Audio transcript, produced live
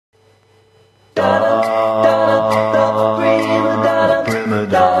Donna, Donna, the prima donna, Prima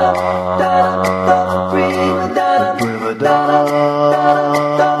Donna, Donna, the prima donna, Prima Donna, Donna,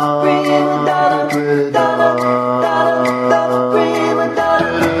 the prima donna, Donna, Donna, the prima donna,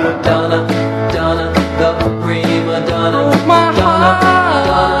 Donna, Donna, the prima donna, My Donna,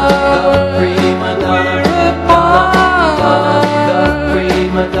 Donna, the prima donna, Donna, the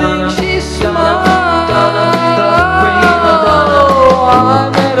prima donna, She Donna, Donna, the prima donna. I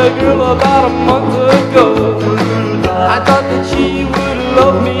met a girl about a month ago. I thought that she would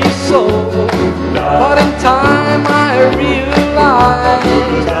love me so, but in time I realized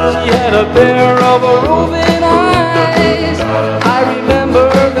she had a pair of roving eyes. I remember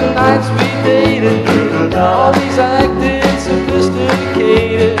the nights we dated, always acting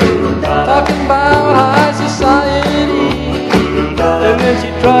sophisticated, talking about high society, and then she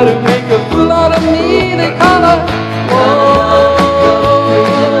tried to make a fool out of me. They call her, whoa,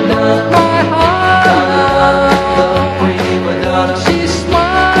 my heart. She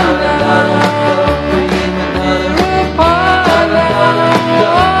smiled down,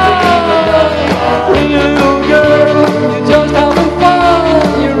 pretty little girl, you're just having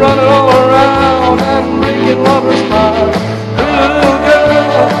fun. You're running all around and breaking lovers' hearts. Pretty little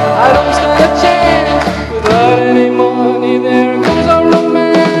girl, I don't stand a chance without any money. There goes our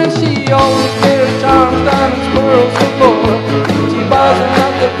romance. She always wears charms, diamonds, pearls, and more. She buys them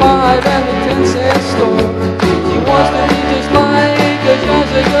at the 5 and the 10-cent store. She wants to be just like a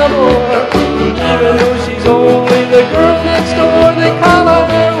Jaja Gabor, even though she's only the girl next door. They call her,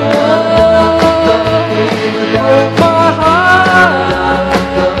 my heart.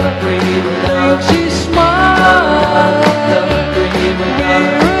 She smiles,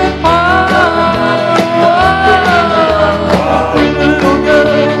 we're apart. Pretty little girl,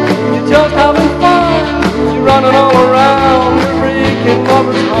 you're just having fun. You're running all around, you're breaking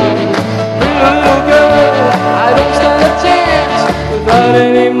lovers' hearts. Pretty little girl, I don't stand a chance without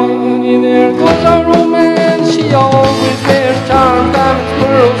any money. There goes our romance. She always wears charms, diamonds,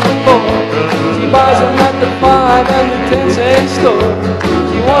 pearls, and more. She buys them at the 5 and the 10-cent store.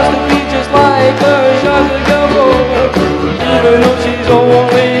 She wants to be just like her Jaja Gabor, even though she's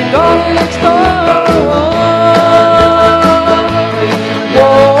only Donna next door.